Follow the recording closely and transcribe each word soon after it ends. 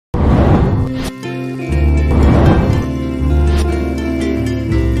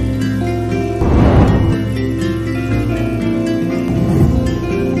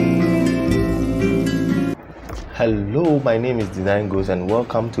Hello, my name is Design Goes and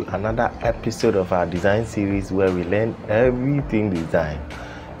welcome to another episode of our design series where we learn everything design.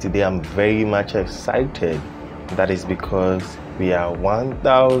 Today I'm very much excited. That is because we are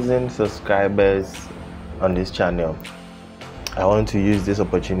 1,000 subscribers on this channel. I want to use this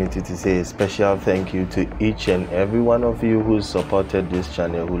opportunity to say a special thank you to each and every one of you who supported this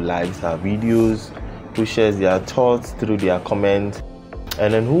channel, who likes our videos, who shares their thoughts through their comments,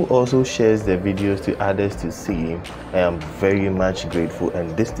 and then who also shares the videos to others to see. I am very much grateful,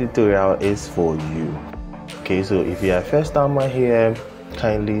 and this tutorial is for you. Okay, so if you are first timer here,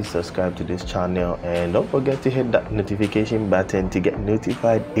 kindly subscribe to this channel and don't forget to hit that notification button to get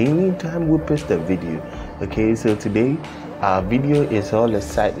notified anytime we post a video. Okay, so today our video is all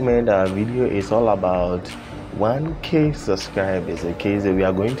excitement. Our video is all about 1K subscribers. Okay, so we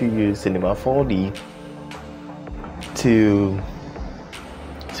are going to use Cinema 4D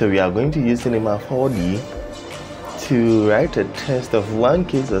to write a test of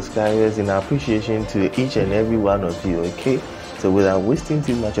 1K subscribers in appreciation to each and every one of you. Okay, so without wasting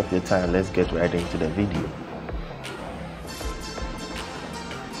too much of your time, let's get right into the video.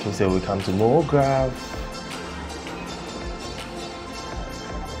 Okay, so we come to more graph,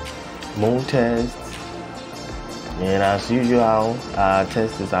 more tests, and as usual our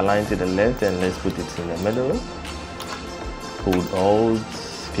test is aligned to the left, and let's put it in the middle. Hold Alt,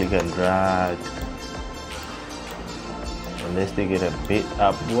 click and drag, and let's take it a bit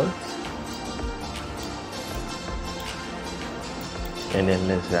upwards, and then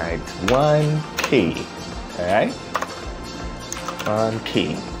let's write 1K. Alright,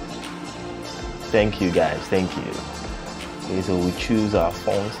 1K. Thank you guys, thank you. Okay, so we choose our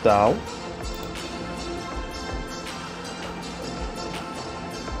font style.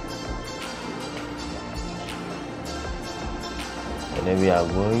 And then we are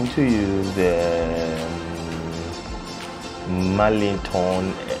going to use the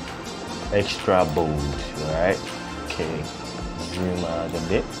Marlington extra bold, right? Okay, zoom out a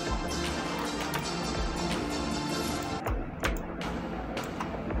bit.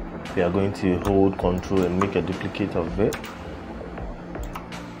 We are going to hold Control and make a duplicate of it.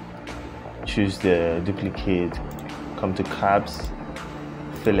 Choose the duplicate, come to caps,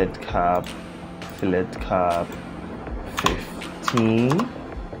 fillet cap, 15,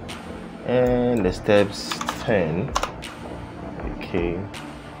 and the steps 10. Okay,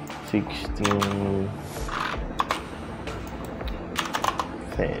 16,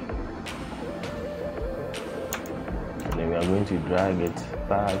 10, and then we are going to drag it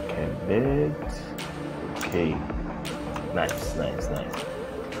back a bit. Okay, nice.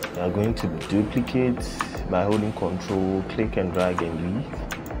 We are going to duplicate by holding Control, click and drag and leave,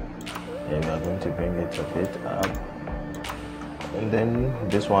 and we are going to bring it a bit up. And then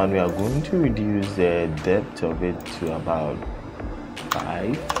this one we are going to reduce the depth of it to about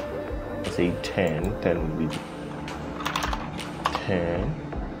 5, let's say 10 will be 10,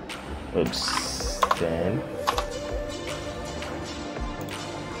 oops, 10.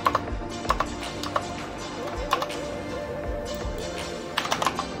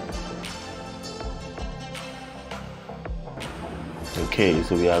 Okay,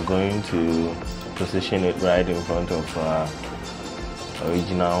 so we are going to position it right in front of our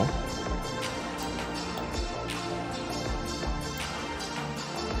original.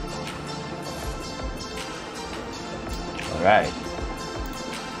 Alright,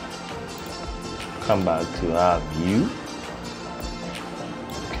 come back to our view.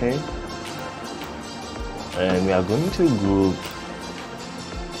 Okay, and we are going to group.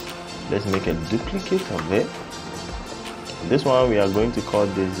 Let's make a duplicate of it. This one we are going to call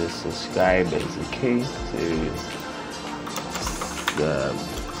this the subscribers. Okay, so subscribers.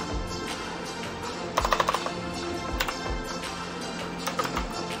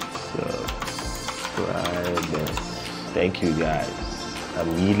 Thank you guys,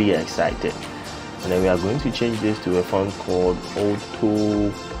 I'm really excited. And then we are going to change this to a font called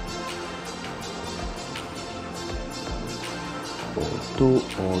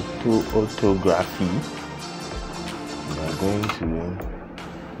typography. We are going to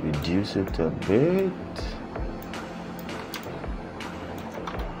reduce it a bit.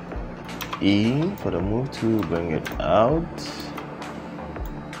 E for the move to bring it out.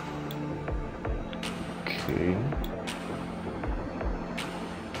 Okay.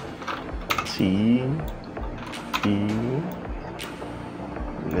 T, E.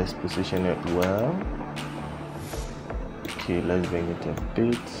 Let's position it well. Okay, let's bring it a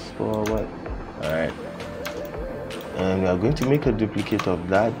bit forward. Alright. And we are going to make a duplicate of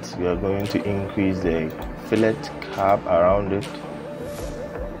that. We are going to increase the fillet cap around it.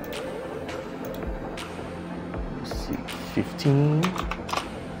 15,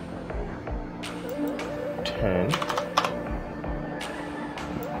 10,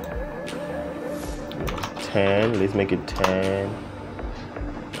 10. Let's make it 10.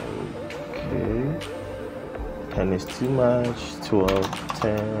 Okay. 10 is too much. 12,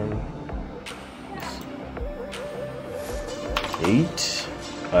 10, 8.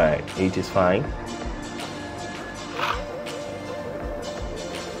 Alright, 8 is fine.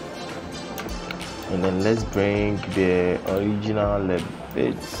 And then let's bring the original a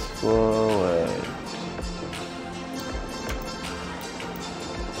bit forward.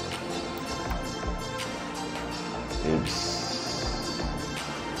 Oops.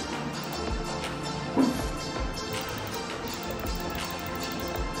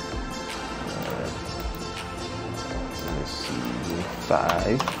 Let's see,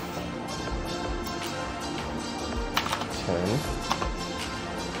 5, 10.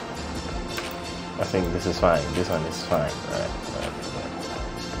 I think this is fine. This one is fine. Right.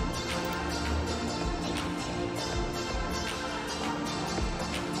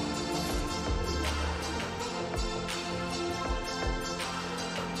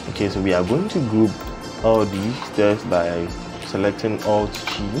 Okay, so we are going to group all these steps by selecting Alt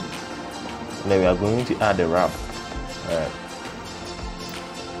G, and then we are going to add a wrap. Alright.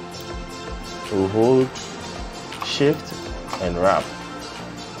 We'll hold Shift and wrap.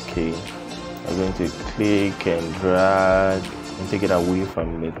 Okay. I'm going to click and drag and take it away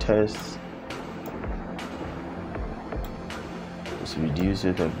from the text. Let's reduce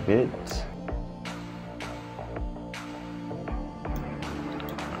it a bit.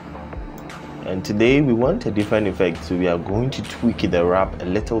 And today we want a different effect, so we are going to tweak the wrap a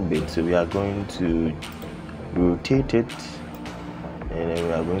little bit. So we are going to rotate it, and then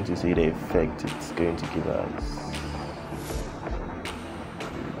we are going to see the effect it's going to give us.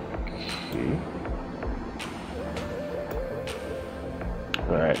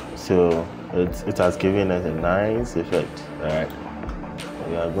 Alright, so it has given us a nice effect. Alright,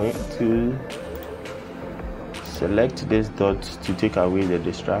 we are going to select this dot to take away the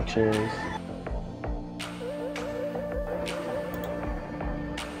distractions.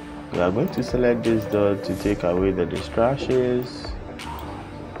 We are going to select this dot to take away the distractions,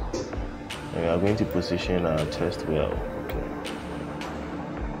 and we are going to position our text well.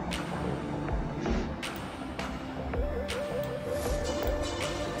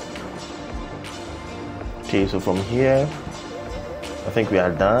 Okay, so from here, I think we are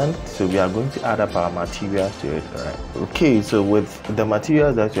done. So we are going to add up our materials to it. Alright. Okay, so with the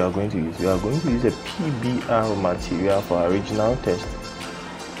materials that we are going to use, we are going to use a PBR material for our original text.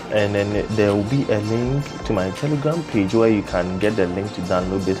 And then there will be a link to my Telegram page where you can get the link to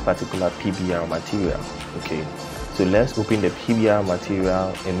download this particular PBR material. Okay, so let's open the PBR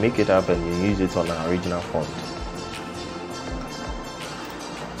material and make it up and you use it on our original font.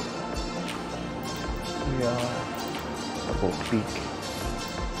 Double click,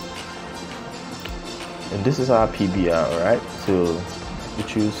 and this is our PBR. Alright, so we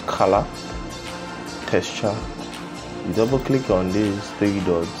choose color, texture, you double click on these 3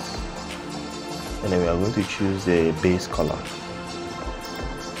 dots, and then we are going to choose the base color.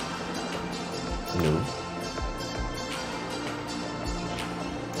 No.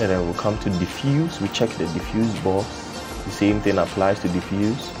 And then we'll come to diffuse. We check the diffuse box. The same thing applies to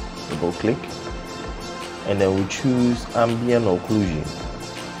diffuse. Double click, and then we choose ambient occlusion.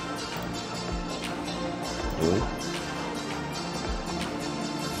 Good.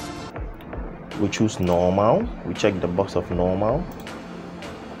 We choose normal. We check the box of normal,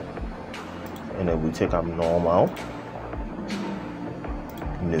 and then we take normal.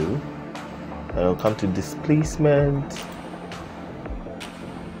 No. And we'll come to displacement,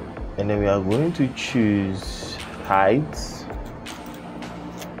 and then we are going to choose height.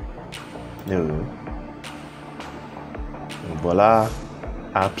 No. Voila,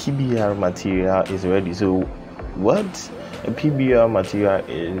 our PBR material is ready. So what a PBR material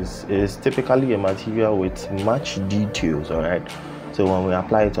is typically a material with much details. All right, so when we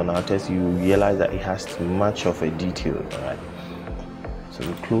apply it on our test, you realize that it has much of a detail. All right, so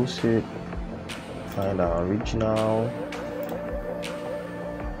we close it, find our original,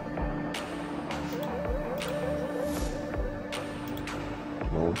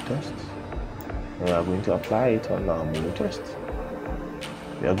 mode test. We are going to apply it on our mode test.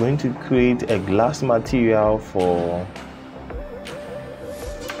 We are going to create a glass material for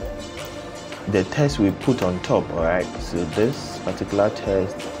the test we put on top. All right, so this particular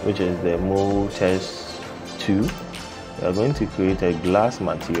test, which is the mode test 2, we are going to create a glass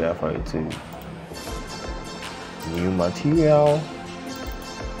material for it too. New material,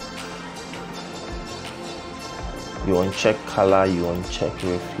 you uncheck color, you uncheck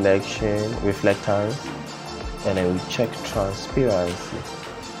reflectance, and then we check transparency.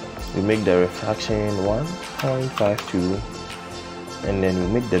 We make the refraction 1.52, and then we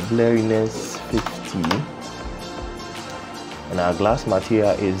make the blurriness 50, and our glass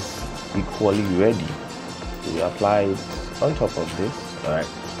material is equally ready. So we apply it on top of this. All right,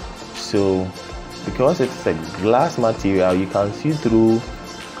 so because it's a glass material, you can see through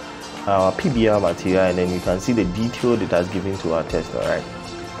our PBR material, and then you can see the detail it has given to our test. All right,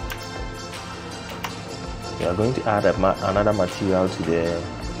 we are going to add another material to the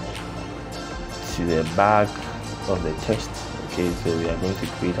back of the test. Okay, so we are going to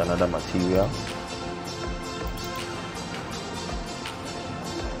create another material,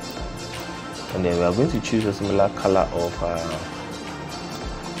 and then we are going to choose a similar color of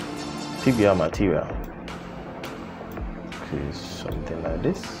PBR material. Okay, something like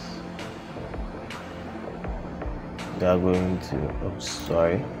this. We are going to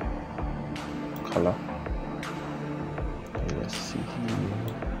color. Okay, let's see here.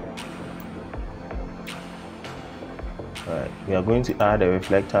 Alright, we are going to add a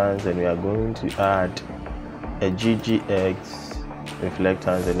reflectance, and we are going to add a GGX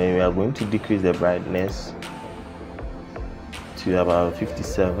reflectance, and then we are going to decrease the brightness to about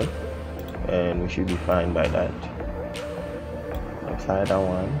 57, and we should be fine by that. Apply that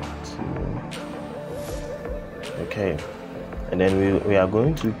one to, okay, and then we are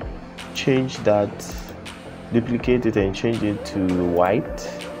going to change that, duplicate it and change it to white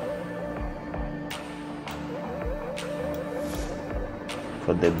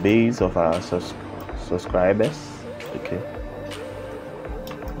for the base of our subscribers. Okay,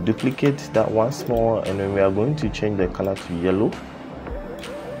 duplicate that once more, and then we are going to change the color to yellow.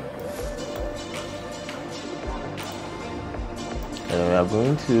 And we are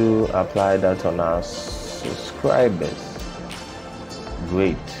going to apply that on our subscribers.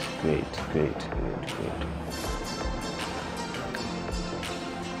 Great.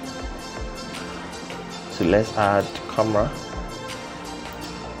 So let's add camera.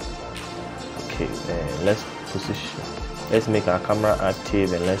 Okay, then let's make our camera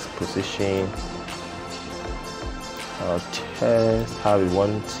active, and let's position our test how we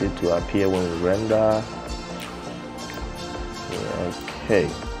want it to appear when we render. Okay,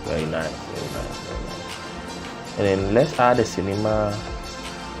 very nice. And then let's add a cinema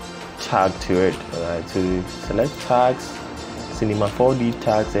tag to it. Alright, so we select tags, cinema 4D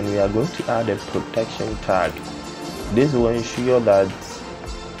tags, and we are going to add a protection tag. This will ensure that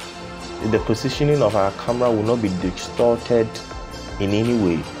the positioning of our camera will not be distorted in any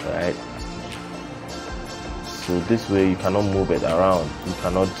way. Right, so this way you cannot move it around. You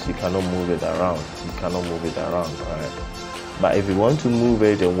cannot move it around. Alright, but if you want to move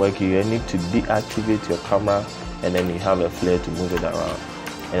it and work, you need to deactivate your camera, and then you have a flare to move it around.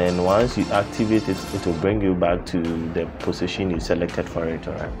 And then once you activate it, it will bring you back to the position you selected for it.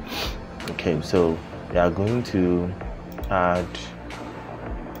 Alright. Okay, so we are going to add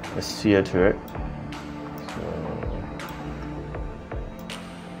a sphere to it.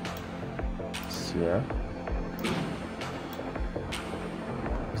 So, sphere.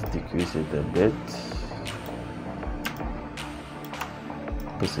 Let's decrease it a bit.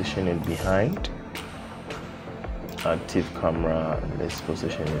 Position it behind. Active camera, let's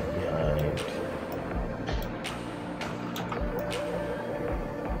position it behind.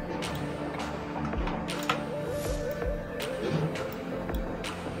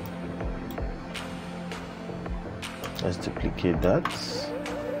 Let's duplicate that.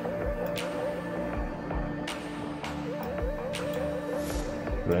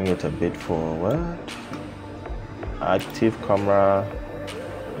 Bring it a bit forward. Active camera.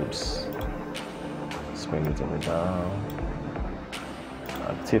 Oops. Bring it a bit down.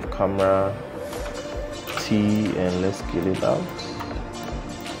 Active camera T, and let's scale it out.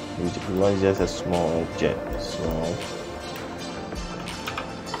 We want just a small object. Small.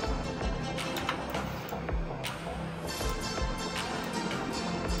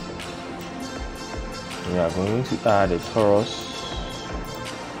 We are going to add a torus.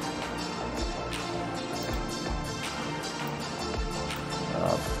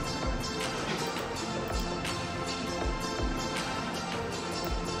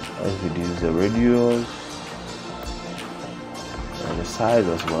 Let's reduce the radius and the size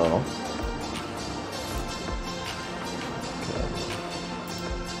as well.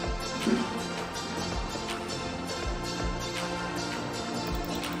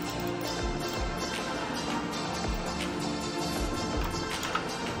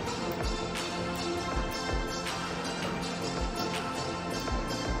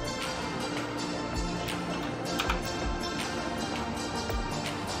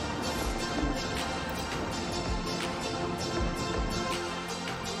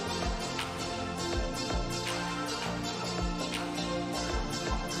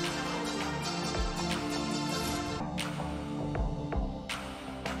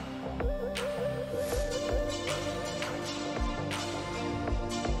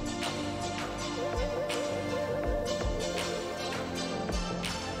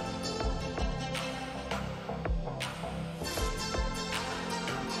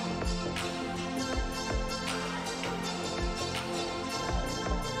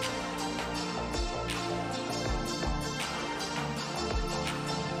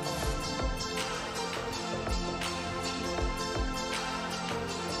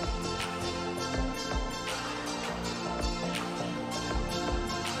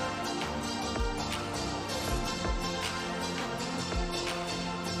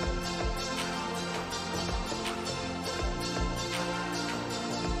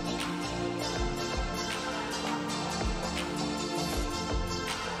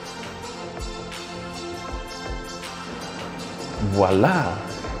 voila,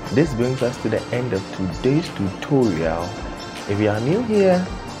 this brings us to the end of today's tutorial. If you are new here,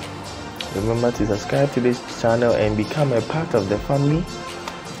 remember to subscribe to this channel and become a part of the family,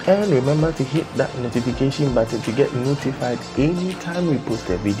 and remember to hit that notification button to get notified anytime we post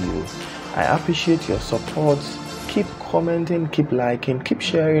a video. I appreciate your support. Keep commenting, keep liking, keep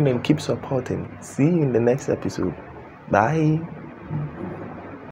sharing, and keep supporting. See you in the next episode. Bye.